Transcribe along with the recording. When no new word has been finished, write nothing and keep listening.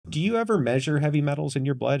Do you ever measure heavy metals in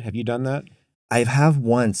your blood? Have you done that? I have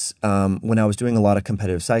once, when I was doing a lot of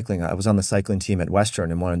competitive cycling. I was on the cycling team at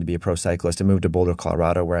Western and wanted to be a pro cyclist. I moved to Boulder,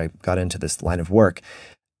 Colorado, where I got into this line of work.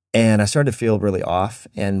 And I started to feel really off.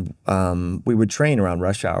 And we would train around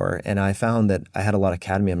rush hour. And I found that I had a lot of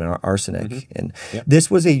cadmium and arsenic. And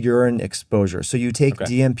this was a urine exposure. So you take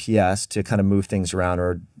DMPS to kind of move things around,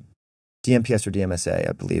 or DMPS or DMSA,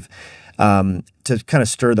 I believe, to kind of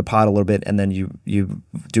stir the pot a little bit, and then you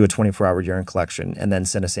do a 24-hour urine collection and then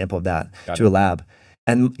send a sample of that to a lab.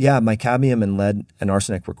 And yeah, my cadmium and lead and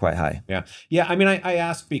arsenic were quite high. Yeah. Yeah. I mean, I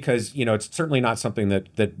asked because, you know, it's certainly not something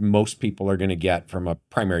that most people are going to get from a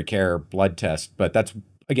primary care blood test. But that's,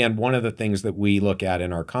 again, one of the things that we look at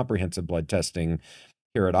in our comprehensive blood testing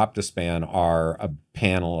here at Optispan are a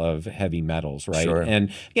panel of heavy metals, right? Sure.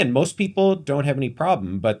 And again, most people don't have any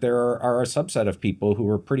problem, but there are a subset of people who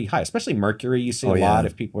are pretty high, especially mercury. You see a lot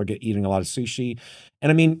if people are eating a lot of sushi.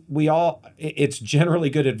 And I mean, it's generally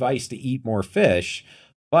good advice to eat more fish,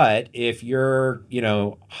 but if you're, you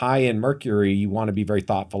know, high in mercury, you want to be very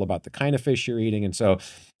thoughtful about the kind of fish you're eating. And so,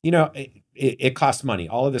 you know, it costs money.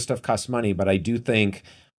 All of this stuff costs money, but I do think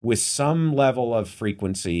with some level of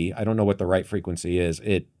frequency, I don't know what the right frequency is,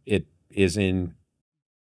 it's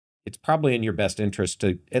probably in your best interest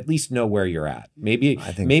to at least know where you're at.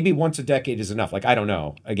 Maybe once a decade is enough. Like, I don't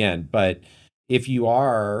know, again, but if you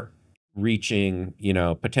are reaching, you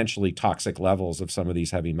know, potentially toxic levels of some of these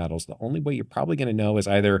heavy metals, the only way you're probably going to know is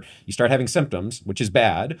either you start having symptoms, which is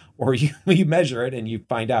bad, or you measure it and you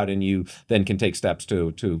find out, and you then can take steps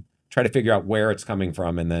to try to figure out where it's coming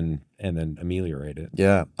from and then ameliorate it.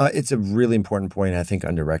 Yeah, it's a really important point, I think,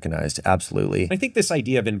 under-recognized. Absolutely. I think this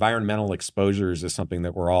idea of environmental exposures is something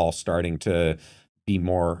that we're all starting to be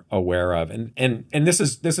more aware of. And this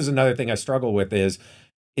is another thing I struggle with is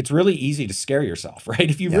it's really easy to scare yourself, right?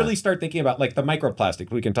 If you really start thinking about like the microplastic,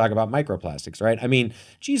 we can talk about microplastics, right? I mean,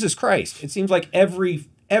 Jesus Christ, it seems like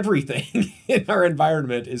everything in our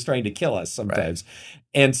environment is trying to kill us sometimes.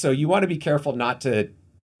 Right. And so you want to be careful not to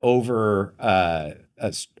overstress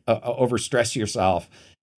yourself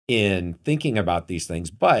in thinking about these things,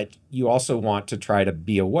 but you also want to try to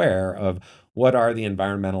be aware of what are the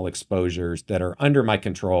environmental exposures that are under my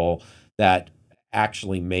control that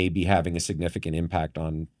actually may be having a significant impact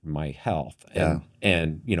on my health.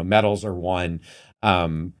 And you know, metals are one.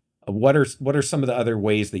 What are some of the other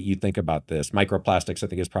ways that you think about this? Microplastics, I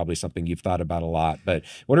think, is probably something you've thought about a lot. But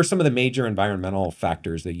what are some of the major environmental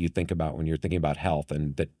factors that you think about when you're thinking about health,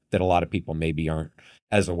 and that a lot of people maybe aren't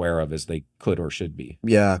as aware of as they could or should be?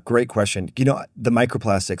 Yeah, great question. You know, the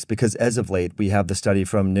microplastics, because as of late, we have the study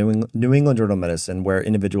from New England Journal of Medicine where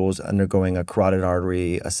individuals undergoing a carotid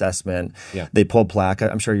artery assessment, they pulled plaque.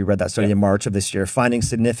 I'm sure you read that study in March of this year, finding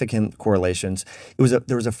significant correlations.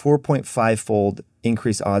 There was a 4.5-fold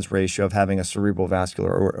increased odds ratio of having a cerebral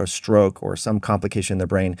vascular or a stroke or some complication in the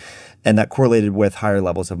brain, and that correlated with higher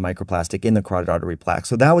levels of microplastic in the carotid artery plaque.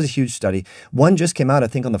 So that was a huge study. One just came out, I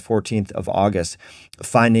think, on the 14th of August,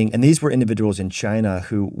 finding, and these were individuals in China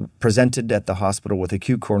who presented at the hospital with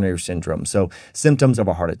acute coronary syndrome, so symptoms of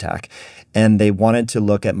a heart attack, and they wanted to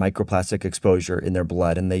look at microplastic exposure in their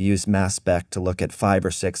blood, and they used mass spec to look at 5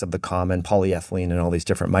 or 6 of the common polyethylene and all these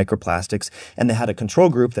different microplastics, and they had a control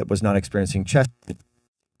group that was not experiencing chest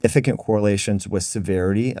significant correlations with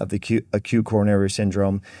severity of the acute coronary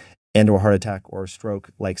syndrome and or heart attack or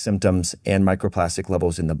stroke-like symptoms and microplastic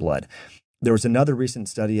levels in the blood. There was another recent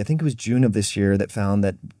study, I think it was June of this year, that found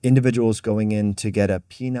that individuals going in to get a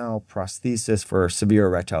penile prosthesis for severe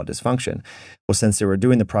erectile dysfunction. Well, since they were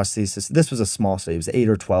doing the prosthesis, this was a small study, it was 8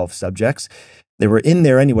 or 12 subjects. They were in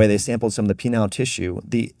there anyway. They sampled some of the penile tissue.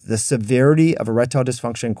 The severity of erectile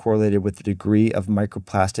dysfunction correlated with the degree of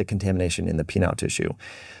microplastic contamination in the penile tissue.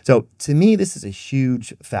 So to me, this is a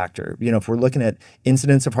huge factor. You know, if we're looking at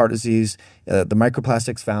incidence of heart disease, the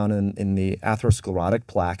microplastics found in the atherosclerotic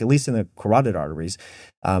plaque, at least in the carotid arteries,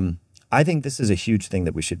 I think this is a huge thing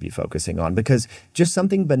that we should be focusing on, because just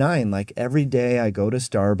something benign, like every day I go to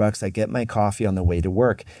Starbucks, I get my coffee on the way to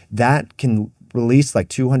work, that can release like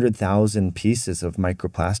 200,000 pieces of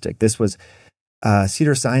microplastic. This was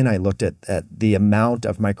Cedars-Sinai looked at the amount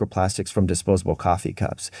of microplastics from disposable coffee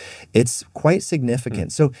cups. It's quite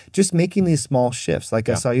significant. So just making these small shifts, like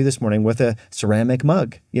I saw you this morning with a ceramic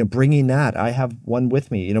mug, you know, bringing that. I have one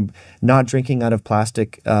with me, you know, not drinking out of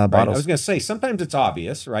plastic bottles. Right. I was going to say, sometimes it's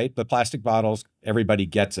obvious, right? The plastic bottles, everybody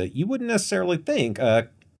gets it. You wouldn't necessarily think a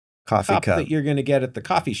coffee cup that you're going to get at the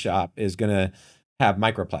coffee shop is going to have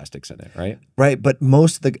microplastics in it, right? Right, but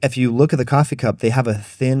most of if you look at the coffee cup, they have a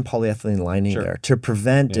thin polyethylene lining there to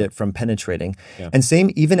prevent it from penetrating. And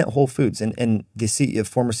same even at Whole Foods, and the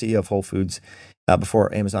former CEO of Whole Foods,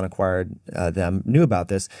 before Amazon acquired them, knew about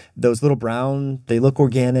this. Those little brown, they look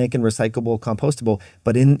organic and recyclable, compostable,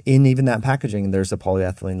 but in even that packaging, there's a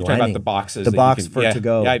polyethylene lining. Talking about the boxes. The box for it to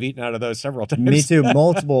go. Yeah, I've eaten out of those several times. Me too,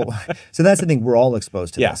 multiple. So that's the thing, we're all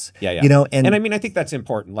exposed to this. Yeah. You know, and I mean, I think that's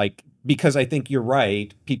important, like, because I think you're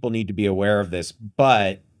right. People need to be aware of this,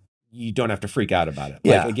 but you don't have to freak out about it.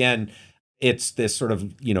 Like, again, it's this sort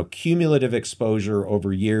of, cumulative exposure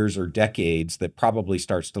over years or decades that probably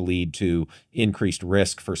starts to lead to increased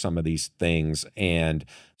risk for some of these things. And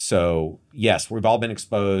so, yes, we've all been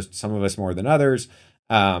exposed, some of us more than others.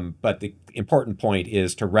 But the important point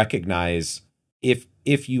is to recognize if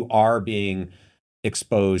you are being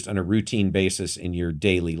exposed on a routine basis in your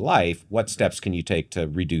daily life, what steps can you take to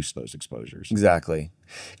reduce those exposures? Exactly.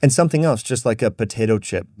 And something else, just like a potato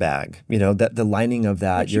chip bag, that the lining of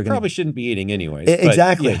that, which you probably shouldn't be eating anyways.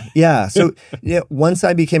 Exactly. Yeah. So once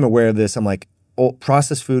I became aware of this, I'm like,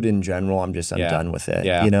 processed food in general, I'm done with it.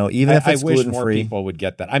 Yeah. Even if it's I wish gluten-free. more people would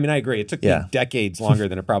get that. I mean, I agree. It took me decades longer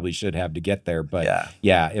than it probably should have to get there. But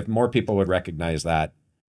if more people would recognize that,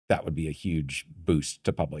 that would be a huge boost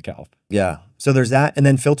to public health. Yeah. So there's that. And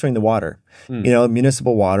then filtering the water.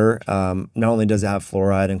 Municipal water, not only does it have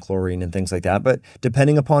fluoride and chlorine and things like that, but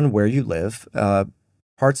depending upon where you live,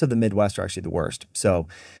 parts of the Midwest are actually the worst. So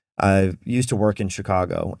I used to work in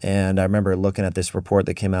Chicago, and I remember looking at this report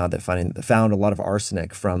that came out that found a lot of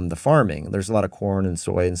arsenic from the farming. There's a lot of corn and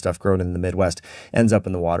soy and stuff grown in the Midwest, ends up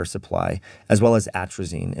in the water supply, as well as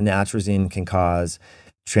atrazine. And atrazine can cause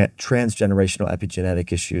transgenerational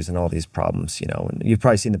epigenetic issues and all these problems, and you've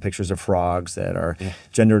probably seen the pictures of frogs that are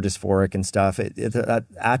gender dysphoric and stuff.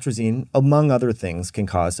 Atrazine, among other things, can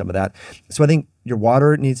cause some of that. So I think your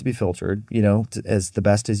water needs to be filtered, as the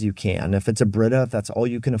best as you can. If it's a Brita, if that's all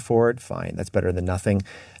you can afford, fine. That's better than nothing.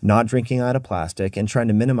 Not drinking out of plastic and trying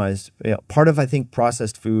to minimize, part of, I think,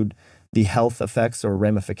 processed food, the health effects or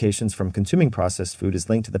ramifications from consuming processed food is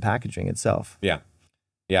linked to the packaging itself.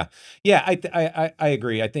 I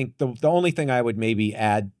agree. I think the only thing I would maybe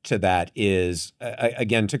add to that is,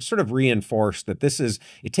 again, to sort of reinforce that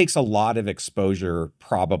it takes a lot of exposure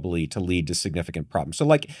probably to lead to significant problems. So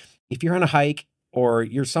like if you're on a hike or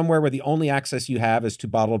you're somewhere where the only access you have is to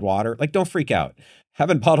bottled water, like don't freak out.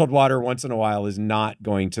 Having bottled water once in a while is not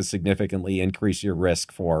going to significantly increase your risk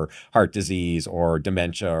for heart disease or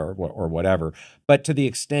dementia or whatever. But to the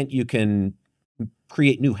extent you can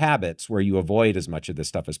create new habits where you avoid as much of this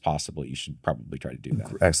stuff as possible, you should probably try to do that.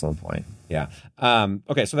 Excellent point. Yeah.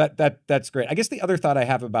 Okay. So that's great. I guess the other thought I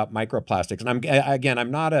have about microplastics, and I'm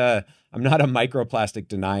not a microplastic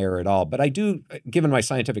denier at all, but I do, given my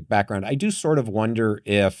scientific background, I do sort of wonder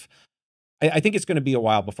if I think it's going to be a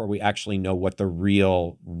while before we actually know what the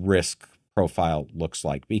real risk profile looks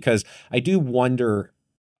like, because I do wonder,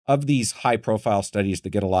 of these high profile studies that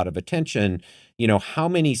get a lot of attention, how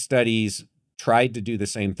many studies tried to do the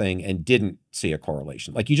same thing and didn't see a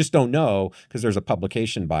correlation. Like, you just don't know because there's a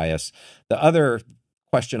publication bias. The other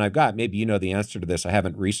question I've got, maybe you know the answer to this, I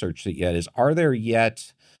haven't researched it yet, is are there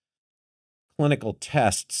yet clinical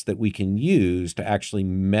tests that we can use to actually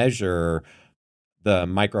measure the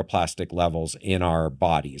microplastic levels in our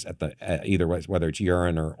bodies at the either way, whether it's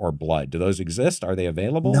urine or blood? Do those exist? Are they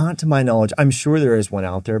available? Not to my knowledge. I'm sure there is one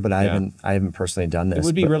out there, but I haven't personally done this. It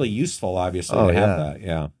would be really useful, obviously, to have that.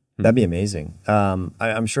 Yeah. That'd be amazing.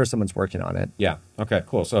 I'm sure someone's working on it. Yeah. Okay,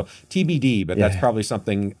 cool. So TBD, but that's probably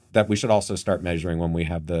something that we should also start measuring when we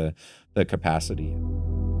have the capacity.